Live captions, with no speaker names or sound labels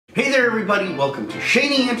Hey there everybody, welcome to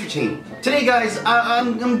Shaney Entertainment. Today guys,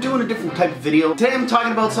 I'm doing a different type of video. Today I'm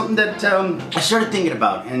talking about something that I started thinking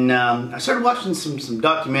about, and I started watching some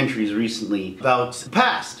documentaries recently about the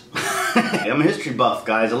past. I'm a history buff,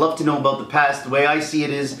 guys. I love to know about the past. The way I see it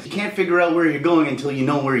is, you can't figure out where you're going until you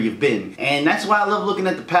know where you've been. And that's why I love looking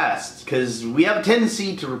at the past, because we have a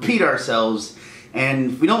tendency to repeat ourselves.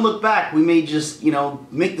 And if we don't look back, we may just,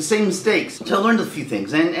 make the same mistakes. So I learned a few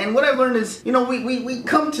things. And what I learned is, we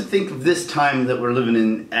come to think of this time that we're living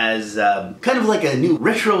in as kind of like a new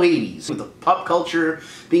retro 80s. With the pop culture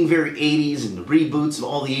being very 80s and the reboots of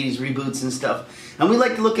all the 80s reboots and stuff. And we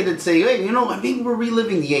like to look at it and say, hey, maybe we're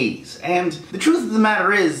reliving the 80s. And the truth of the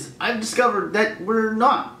matter is, I've discovered that we're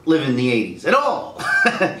not living the 80s at all.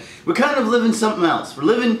 We're kind of living something else. We're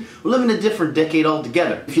living a different decade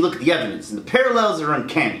altogether. If you look at the evidence, and the parallels are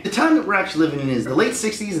uncanny. The time that we're actually living in is the late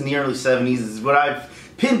 60s and the early 70s is what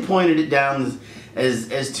I've pinpointed it down as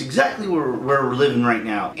to exactly where we're living right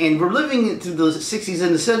now. And we're living it through the 60s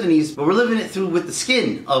and the 70s, but we're living it through with the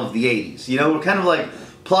skin of the 80s. We're kind of like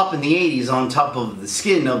plopping the 80s on top of the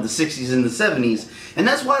skin of the 60s and the 70s. And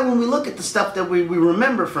that's why when we look at the stuff that we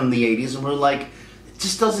remember from the 80s and we're like, it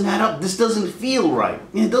just doesn't add up, this doesn't feel right.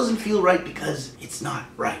 And it doesn't feel right because it's not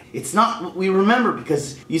right. It's not what we remember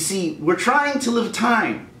because, you see, we're trying to live a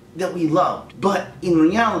time that we loved. But in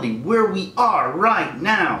reality, where we are right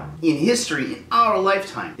now in history, in our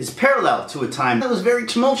lifetime, is parallel to a time that was very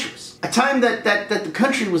tumultuous. A time that the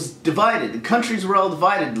country was divided. The countries were all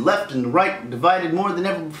divided, left and right, divided more than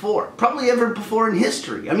ever before. Probably ever before in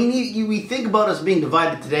history. I mean, we think about us being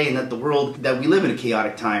divided today and that the world, that we live in a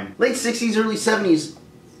chaotic time. Late 60s, early 70s,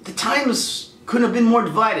 the times couldn't have been more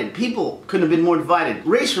divided. People couldn't have been more divided.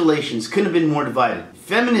 Race relations couldn't have been more divided.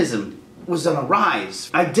 Feminism was on a rise.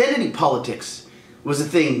 Identity politics was a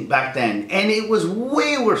thing back then, and it was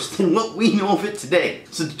way worse than what we know of it today.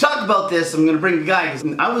 So to talk about this, I'm going to bring a guy,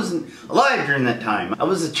 because I wasn't alive during that time. I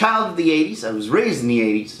was a child of the 80s, I was raised in the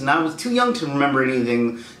 80s, and I was too young to remember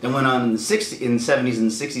anything that went on in the 70s and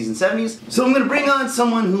the 60s and 70s. So I'm going to bring on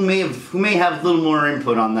someone who may have a little more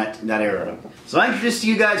input on that era. So I introduce to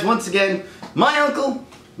you guys once again, my uncle,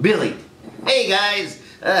 Billy. Hey guys!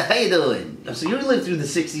 How you doing? So you lived through the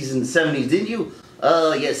 60s and the 70s, didn't you?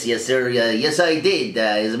 Oh, yes, sir. Yes, I did.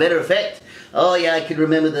 As a matter of fact, oh, yeah, I can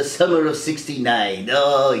remember the summer of '69.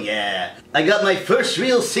 Oh, yeah. I got my first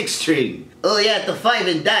real six-string. Oh, yeah, at the 5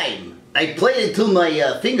 and dime. I played until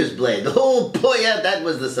my fingers bled. Oh, boy, yeah, that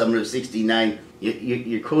was the summer of '69.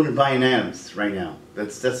 You're quoting Bryan Adams right now.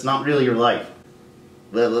 That's not really your life.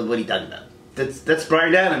 Well, what are you talking about? That's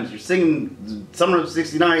Bryan Adams. You're singing Summer of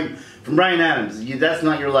 '69 from Bryan Adams. That's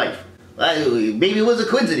not your life. Maybe it was a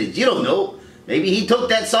coincidence. You don't know. Maybe he took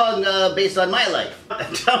that song based on my life.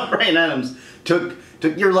 Bryan Adams took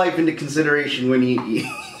your life into consideration when he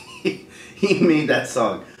made that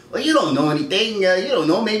song. Well, you don't know anything. You don't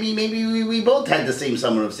know. Maybe we both had the same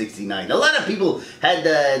summer of '69. A lot of people had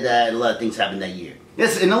a lot of things happen that year.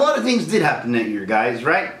 Yes, and a lot of things did happen that year, guys.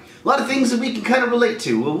 Right? A lot of things that we can kind of relate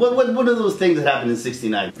to. Well, what are those things that happened in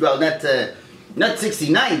 '69? Well, not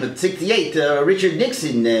 '69, but '68. Richard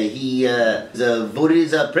Nixon, he was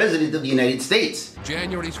voted as President of the United States.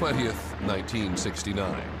 January 20th,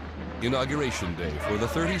 1969. Inauguration Day for the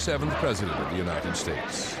 37th President of the United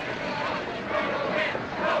States.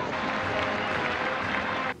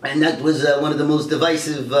 And that was one of the most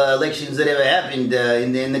divisive elections that ever happened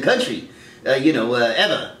in the country.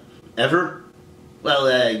 Ever. Ever? Well,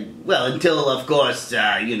 until, of course,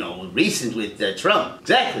 recent with Trump.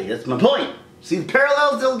 Exactly, that's my point. See the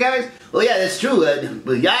parallels, though, guys? Well, yeah, that's true.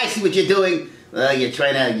 But yeah, I see what you're doing. You're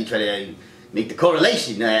trying to make the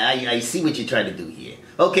correlation. I see what you're trying to do here.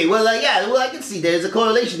 Okay, well, I can see there's a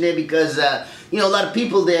correlation there because, a lot of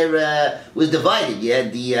people there was divided. You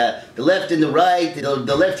had the left and the right.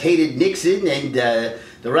 The left hated Nixon, and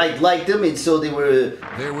the right liked him, and so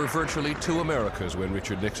There were virtually two Americas when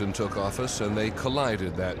Richard Nixon took office, and they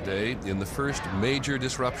collided that day in the first major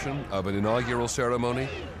disruption of an inaugural ceremony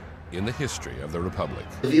in the history of the Republic.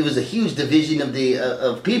 It was a huge division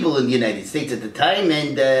of people in the United States at the time,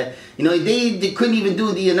 and they couldn't even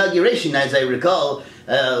do the inauguration, as I recall,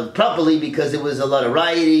 properly because there was a lot of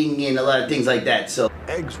rioting and a lot of things like that. So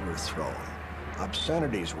eggs were thrown,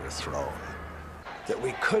 obscenities were thrown, that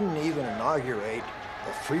we couldn't even inaugurate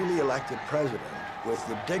a freely elected president with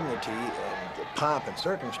the dignity and the pomp and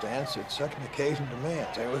circumstance that such an occasion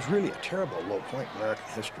demands. And it was really a terrible low point in American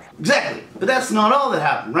history. Exactly. But that's not all that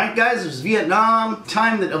happened, right, guys? There was Vietnam,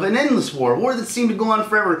 time of an endless war, a war that seemed to go on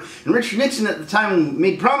forever. And Richard Nixon at the time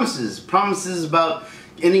made promises about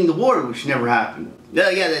ending the war, which never happened.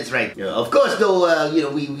 Yeah, that's right. Of course, though, you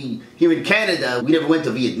know, we here in Canada, we never went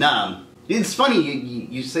to Vietnam. It's funny,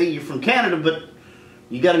 you say you're from Canada, but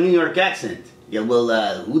you got a New York accent. Yeah,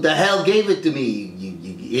 well, who the hell gave it to me,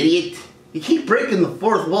 you idiot? You keep breaking the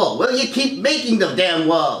fourth wall. Well, you keep making the damn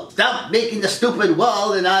wall. Stop making the stupid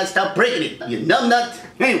wall and I'll stop breaking it, you numbnut.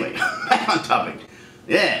 Anyway, back on topic.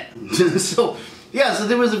 Yeah, so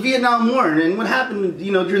there was a Vietnam War, and what happened,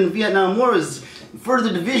 you know, during the Vietnam War is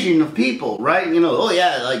further division of people, right? You know, oh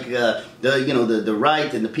yeah, like the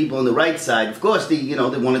right and the people on the right side, of course, they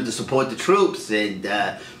wanted to support the troops and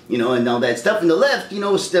you know, and all that stuff. And the left, you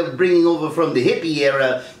know, stuff bringing over from the hippie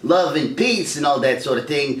era, love and peace and all that sort of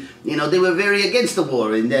thing. You know, they were very against the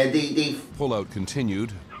war, and they Pullout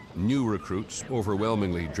continued. New recruits,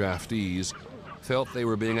 overwhelmingly draftees, felt they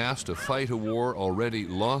were being asked to fight a war already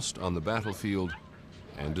lost on the battlefield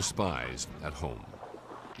and despised at home.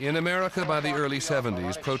 In America, by the early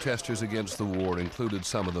 70s, protesters against the war included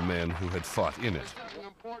some of the men who had fought in it.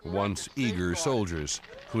 Once eager soldiers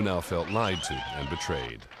who now felt lied to and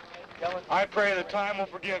betrayed. I pray the time will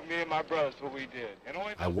forgive me and my brothers for what we did.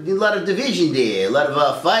 A lot of division there, a lot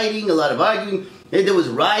of fighting, a lot of arguing. And there was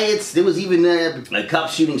riots, there was even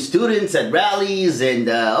cops shooting students at rallies, and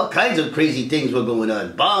all kinds of crazy things were going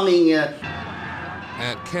on. Bombing.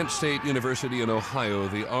 At Kent State University in Ohio,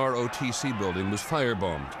 the ROTC building was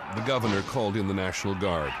firebombed. The governor called in the National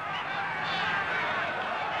Guard.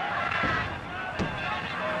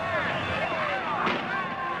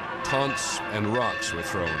 Taunts and rocks were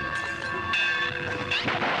thrown.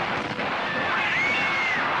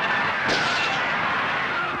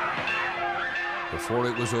 Before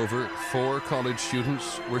it was over, 4 college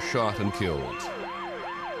students were shot and killed.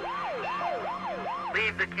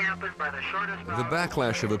 Leave the campus by the shortest route. The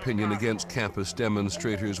backlash of opinion against campus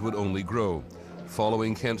demonstrators would only grow.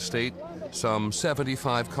 Following Kent State, some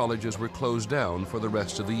 75 colleges were closed down for the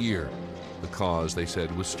rest of the year. The cause, they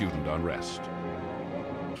said, was student unrest.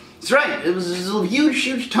 That's right. It was a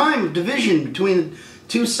huge time of division between the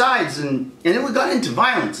two sides, and it got into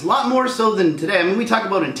violence, a lot more so than today. I mean, we talk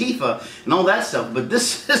about Antifa and all that stuff, but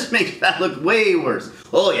this makes that look way worse.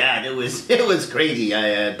 Oh yeah, it was crazy,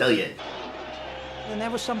 I tell you. And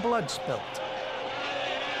there was some blood spilt.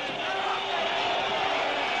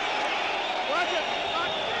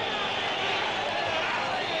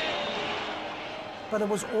 But it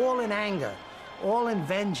was all in anger, all in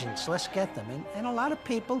vengeance. Let's get them. And a lot of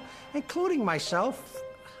people, including myself,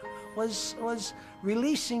 was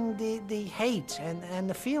releasing the hate and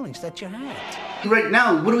the feelings that you had. Right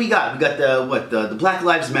now, what do we got? We got the Black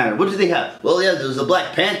Lives Matter. What do they have? Well, yeah, there was the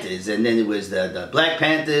Black Panthers, and then it was the Black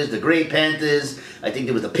Panthers, the Gray Panthers. I think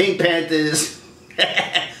there was the Pink Panthers.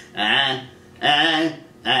 I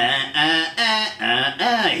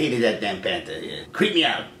hated that damn panther. Yeah. Creep me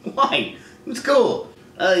out. Why? It's cool.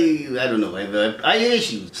 I don't know. I have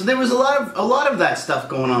issues. So there was a lot of that stuff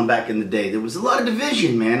going on back in the day. There was a lot of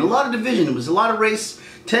division, man. A lot of division. There was a lot of race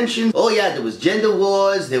tension. Oh yeah, there was gender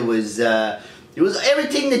wars. There was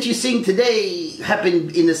everything that you see today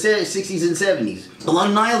happened in the 60s and 70s. A lot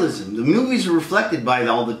of nihilism. The movies were reflected by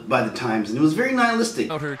the times, and it was very nihilistic.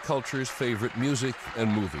 Counterculture's favorite music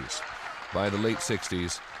and movies. By the late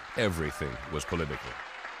 60s, everything was political.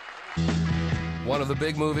 One of the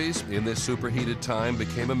big movies in this superheated time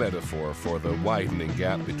became a metaphor for the widening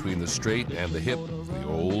gap between the straight and the hip, the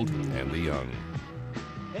old and the young.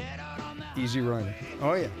 Easy Rider.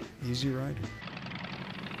 Oh yeah, Easy Rider.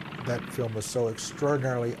 That film was so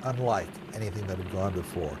extraordinarily unlike anything that had gone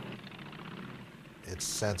before. Its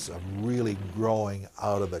sense of really growing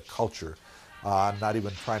out of the culture, not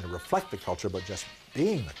even trying to reflect the culture, but just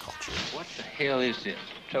being the culture. What the hell is this?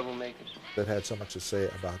 Troublemakers? That had so much to say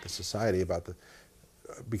about the society, about the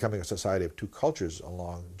becoming a society of two cultures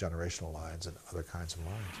along generational lines and other kinds of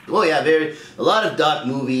lines. Oh yeah, a lot of dark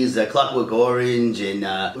movies, Clockwork Orange, and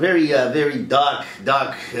very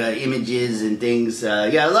dark images and things.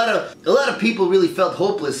 Yeah, a lot of people really felt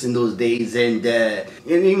hopeless in those days, and it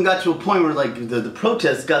even got to a point where like the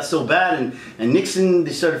protests got so bad, and Nixon,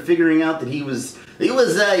 they started figuring out that he was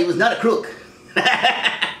not a crook,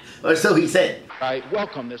 or so he said. I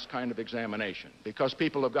welcome this kind of examination because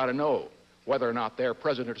people have got to know whether or not their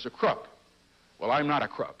president is a crook. Well, I'm not a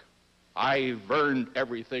crook. I've earned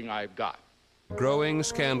everything I've got. Growing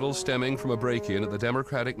scandal stemming from a break-in at the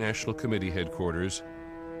Democratic National Committee headquarters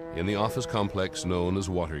in the office complex known as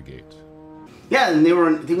Watergate. Yeah, and they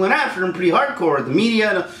went after him pretty hardcore. The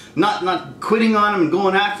media not quitting on him and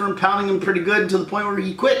going after him, pounding him pretty good to the point where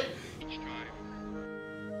he quit.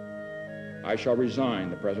 I shall resign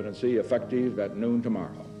the presidency effective at noon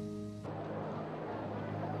tomorrow.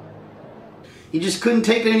 He just couldn't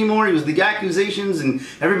take it anymore. He was the accusations, and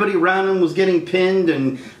everybody around him was getting pinned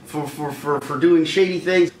and for doing shady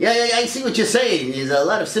things. Yeah, I see what you're saying. There's a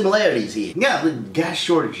lot of similarities here. Yeah, the gas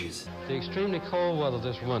shortages. The extremely cold weather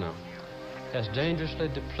this winter has dangerously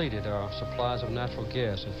depleted our supplies of natural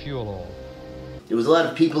gas and fuel oil. There was a lot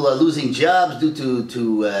of people losing jobs due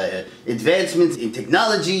to advancements in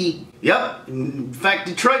technology. Yep, in fact,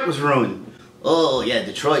 Detroit was ruined. Oh yeah,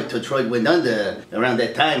 Detroit went under around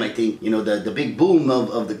that time, I think. You know, the big boom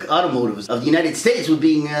of the automotives of the United States were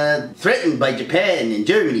being threatened by Japan and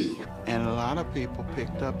Germany. And a lot of people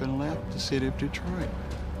picked up and left the city of Detroit.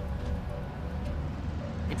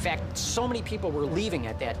 In fact, so many people were leaving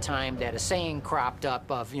at that time that a saying cropped up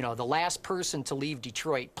of, you know, the last person to leave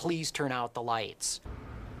Detroit, please turn out the lights.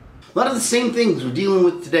 A lot of the same things we're dealing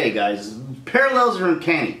with today, guys. Parallels are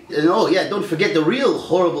uncanny. And oh yeah, don't forget the real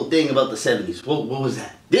horrible thing about the 70s. What was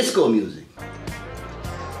that? Disco music.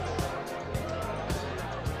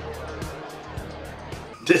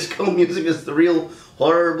 Disco music is the real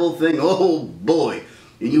horrible thing. Oh boy.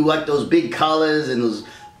 And you like those big collars and those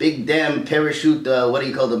big damn parachute, what do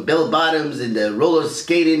you call them, bell bottoms, and the roller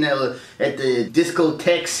skating at the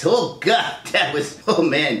discotheques. Oh God, that was, oh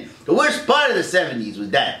man. The worst part of the 70s was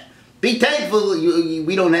that. Be thankful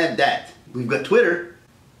we don't have that. We've got Twitter.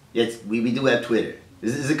 Yes, we do have Twitter.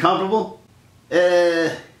 Is it comparable?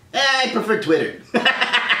 I prefer Twitter.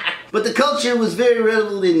 But the culture was very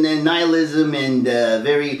reveled in nihilism and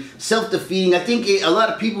very self-defeating. I think a lot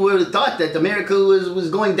of people would have thought that America was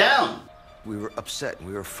going down. We were upset and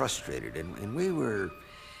we were frustrated and we were,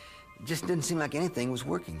 just didn't seem like anything was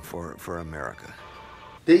working for America.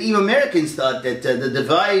 Even Americans thought that the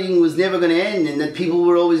dividing was never going to end and that people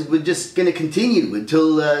were just going to continue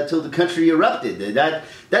until the country erupted.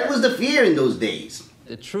 That was the fear in those days.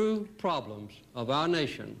 The true problems of our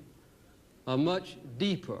nation are much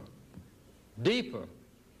deeper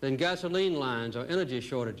than gasoline lines or energy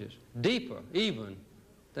shortages, deeper even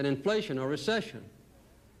than inflation or recession.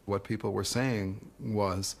 What people were saying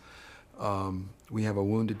was, we have a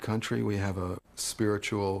wounded country, we have a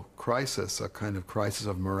spiritual crisis, a kind of crisis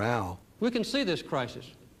of morale. We can see this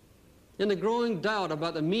crisis in the growing doubt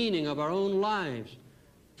about the meaning of our own lives.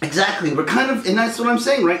 Exactly, we're kind of, and that's what I'm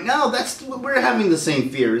saying right now. That's what we're having the same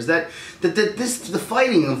fear. Is that the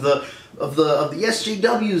fighting of the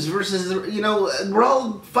SJWs versus, you know, we're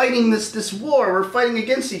all fighting this war. We're fighting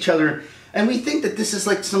against each other, and we think that this is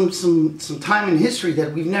like some time in history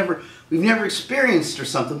that we've never experienced or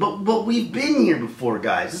something. But we've been here before,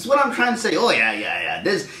 guys. This is what I'm trying to say. Oh yeah.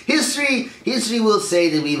 This history will say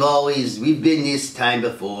that we've been this time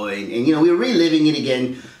before, and you know, we're reliving it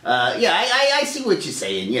again. I see what you're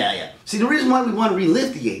saying. Yeah. See, the reason why we want to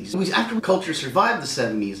relive the 80s was after culture survived the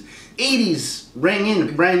 70s, 80s rang in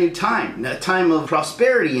a brand new time, a time of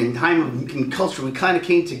prosperity and time of culture. We kind of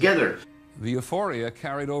came together. The euphoria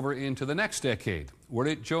carried over into the next decade, where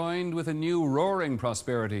it joined with a new roaring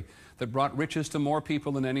prosperity that brought riches to more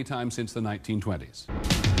people than any time since the 1920s.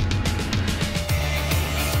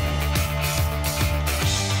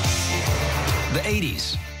 The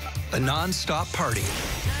 80s, a non-stop party.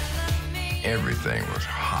 Everything was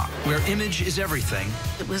hot. Where image is everything.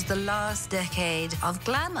 It was the last decade of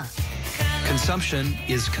glamour. Consumption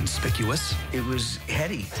is conspicuous. It was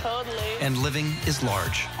heady. Totally. And living is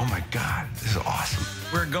large. Oh my God, this is awesome.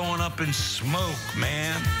 We're going up in smoke,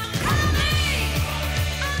 man.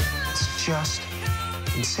 It's just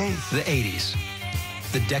insane. The 80s,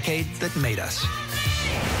 the decade that made us.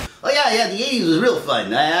 Oh yeah, the 80s was real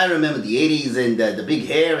fun. I remember the 80s and the big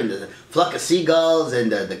hair and the flock of seagulls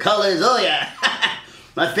and the colors. Oh yeah,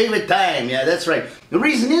 my favorite time. Yeah, that's right. The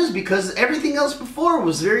reason is because everything else before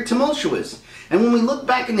was very tumultuous. And when we look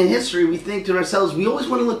back into history, we think to ourselves, we always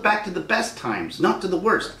want to look back to the best times, not to the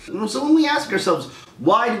worst. So when we ask ourselves,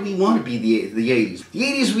 why do we want to be the 80s? The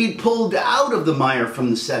 80s we had pulled out of the mire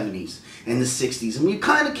from the 70s and the 60s, and we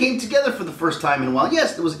kind of came together for the first time in a while.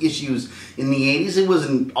 Yes, there was issues in the 80s. It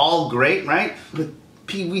wasn't all great, right? But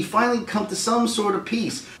we finally come to some sort of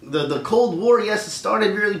peace. The Cold War, yes, it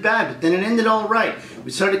started really bad, but then it ended all right.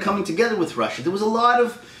 We started coming together with Russia. There was a lot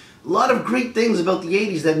of great things about the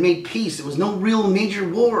 80s that made peace. There was no real major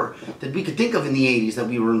war that we could think of in the 80s that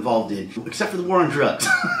we were involved in, except for the war on drugs.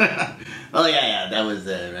 Oh yeah, that was,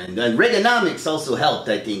 and Reaganomics also helped,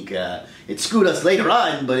 I think. It screwed us later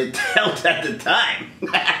on, but it helped at the time.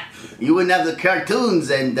 You wouldn't have the cartoons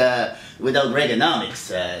and without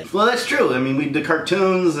Reaganomics. Well, that's true. I mean, the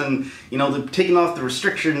cartoons and, you know, taking off the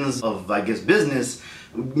restrictions of, I guess, business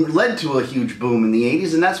led to a huge boom in the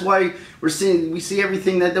 80s, and that's why we see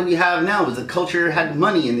everything that we have now. Is the culture had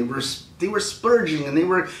money, and they were splurging, and they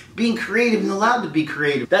were being creative and allowed to be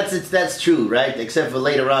creative. That's true, right? Except for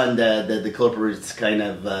later on, the corporates kind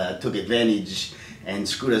of took advantage and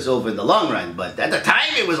screwed us over in the long run. But at the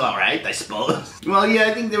time, it was all right, I suppose. Well, yeah,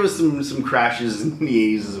 I think there was some crashes in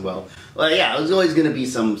the 80s as well. Well, yeah, there's always going to be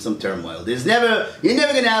some turmoil. You're never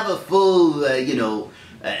going to have a full,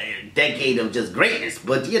 decade of just greatness.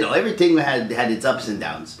 But everything had its ups and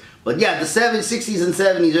downs. But yeah, the 60s and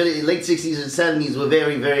 70s, late 60s and 70s were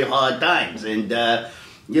very, very hard times, and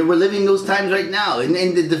we're living those times right now. And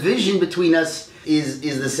the division between us is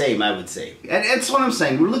the same, I would say. And that's what I'm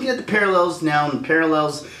saying. We're looking at the parallels now, and the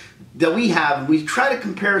parallels that we have. We try to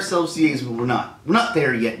compare ourselves to the 80s, but we're not. We're not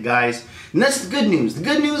there yet, guys. And that's the good news. The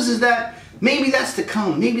good news is that maybe that's to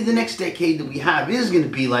come. Maybe the next decade that we have is going to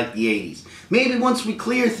be like the 80s. Maybe once we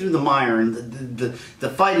clear through the mire and the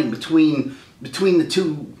fighting between the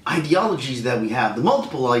two ideologies that we have, the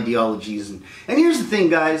multiple ideologies. And here's the thing,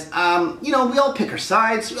 guys. We all pick our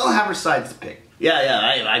sides. We all have our sides to pick.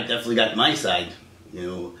 Yeah, I definitely got my side.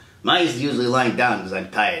 Mine's usually lying down because I'm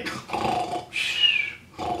tired.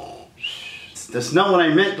 That's not what I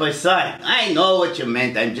meant by side. I know what you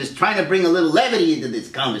meant. I'm just trying to bring a little levity into this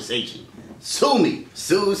conversation. Sue me.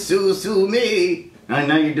 Sue me.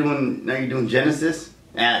 Now you're doing Genesis?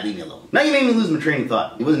 Leave me alone. Now you made me lose my train of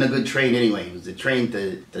thought. It wasn't a good train anyway. It was a train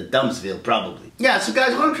to Dumpsville, probably. Yeah, so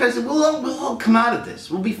guys, what I'm trying to say, we'll all come out of this.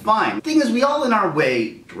 We'll be fine. The thing is, we all in our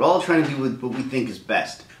way, we're all trying to do what we think is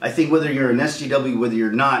best. I think whether you're an SJW, whether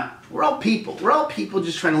you're not, we're all people. We're all people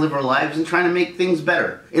just trying to live our lives and trying to make things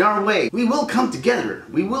better. In our way, we will come together.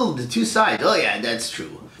 We will, the two sides. Oh yeah, that's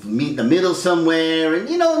true. Meet in the middle somewhere, and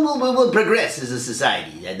we'll progress as a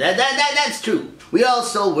society. That's true. We're all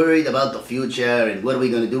so worried about the future and what are we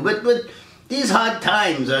going to do, but these hard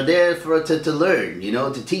times are there for us to learn,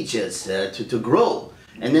 to teach us, to grow.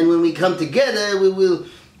 And then when we come together, we'll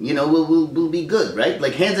be good, right?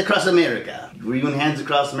 Like Hands Across America. Were you in Hands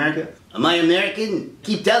Across America? Am I American?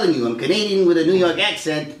 Keep telling you, I'm Canadian with a New York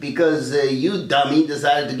accent because you dummy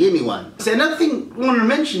decided to give me one. So another thing I want to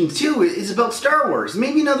mention too is about Star Wars.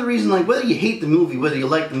 Maybe another reason, like whether you hate the movie, whether you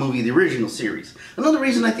like the movie, the original series. Another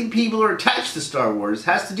reason I think people are attached to Star Wars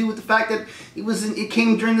has to do with the fact that it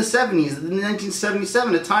came during the 70s, in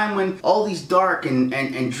 1977, a time when all these dark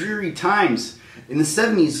and dreary times in the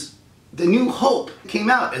 70s, the New Hope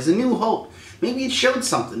came out as a new hope. Maybe it showed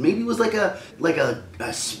something. Maybe it was like a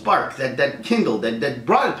spark that kindled, that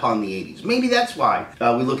brought upon the 80s. Maybe that's why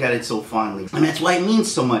we look at it so fondly. And that's why it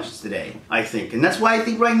means so much today, I think. And that's why I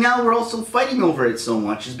think right now we're also fighting over it so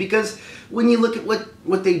much, is because when you look at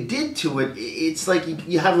what they did to it, it's like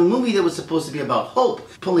you have a movie that was supposed to be about hope,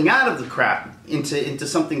 pulling out of the crap into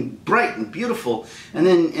something bright and beautiful, and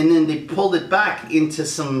then they pulled it back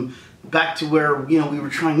into back to where we were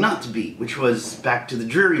trying not to be, which was back to the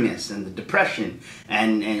dreariness and the depression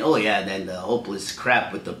and oh yeah, then the hopeless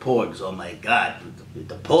crap with the porgs. Oh my God, with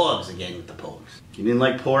the porgs again, with the porgs. You didn't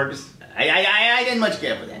like porgs? I didn't much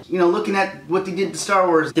care for that. Looking at what they did to Star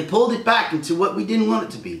Wars, they pulled it back into what we didn't want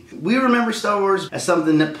it to be. We remember Star Wars as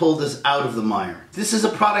something that pulled us out of the mire. This is a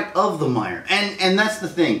product of the mire, and that's the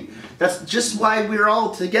thing. That's just why we're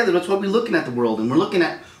all together. That's why we're looking at the world, and we're looking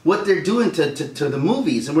at what they're doing to the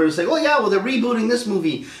movies, and we're just like, oh yeah, well they're rebooting this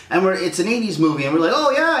movie, and it's an 80s movie, and we're like,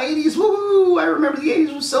 oh yeah, 80s, woo, I remember the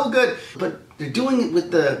 80s was so good. But they're doing it with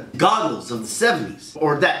the goggles of the 70s,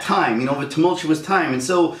 or that time, a tumultuous time. And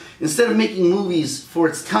so instead of making movies for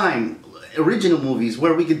its time, original movies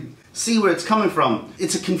where we could see where it's coming from,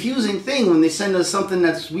 it's a confusing thing when they send us something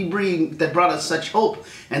that brought us such hope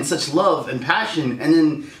and such love and passion,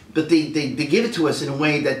 but they give it to us in a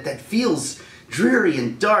way that feels dreary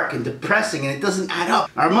and dark and depressing, and it doesn't add up.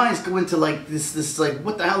 Our minds go into like this like,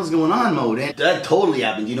 what the hell is going on mode, and that totally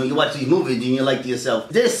happens. You watch these movies and you're like to yourself,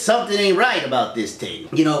 there's something ain't right about this thing.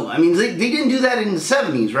 I mean, they didn't do that in the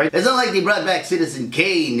 70s, right? It's not like they brought back Citizen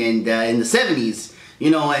Kane and in the 70s,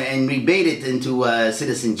 and remade it into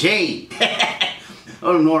Citizen Jane.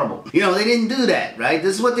 Oh, normal. They didn't do that, right?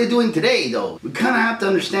 This is what they're doing today, though. We kind of have to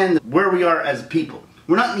understand where we are as a people.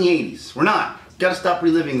 We're not in the 80s. We're not. Gotta stop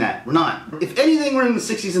reliving that. We're not. If anything, we're in the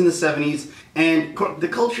 60s and the 70s, and the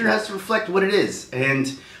culture has to reflect what it is.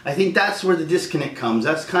 And I think that's where the disconnect comes.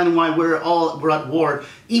 That's kind of why we're at war.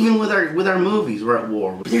 Even with our movies, we're at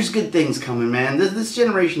war. But there's good things coming, man. This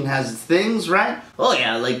generation has its things, right? Oh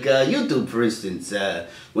yeah, like YouTube, for instance.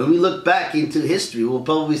 When we look back into history, we'll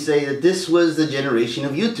probably say that this was the generation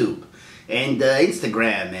of YouTube. And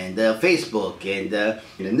Instagram and Facebook,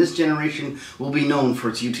 and this generation will be known for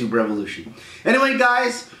its YouTube revolution. Anyway,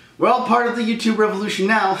 guys, We're all part of the YouTube revolution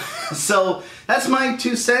now. So that's my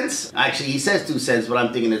 2 cents. Actually, he says 2 cents, but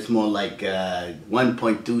I'm thinking it's more like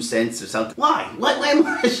 1.2 cents or something. Why? Why am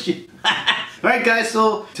I? Alright guys,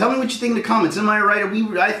 so tell me what you think in the comments. Am I right?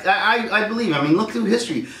 I believe. I mean, look through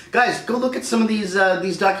history. Guys, go look at some of these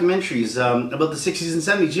documentaries about the 60s and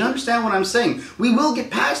 70s. You understand what I'm saying? We will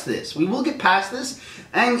get past this. We will get past this,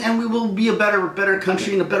 and we will be a better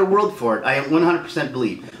country and a better world for it. I 100%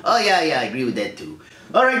 believe. Oh yeah, I agree with that too.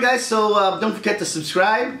 Alright guys, so don't forget to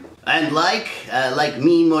subscribe and like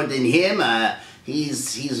me more than him.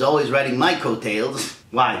 He's always riding my coattails.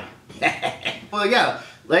 Why? Well, yeah.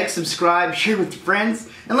 Like, subscribe, share with your friends,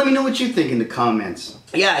 and let me know what you think in the comments.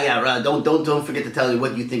 Yeah, don't forget to tell me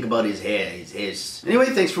what you think about his hair, Anyway,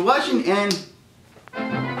 thanks for watching, and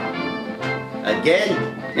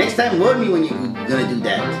again, next time warn me when you're gonna do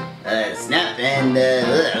that. Snap, and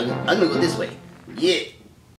I'm gonna go this way. Yeah.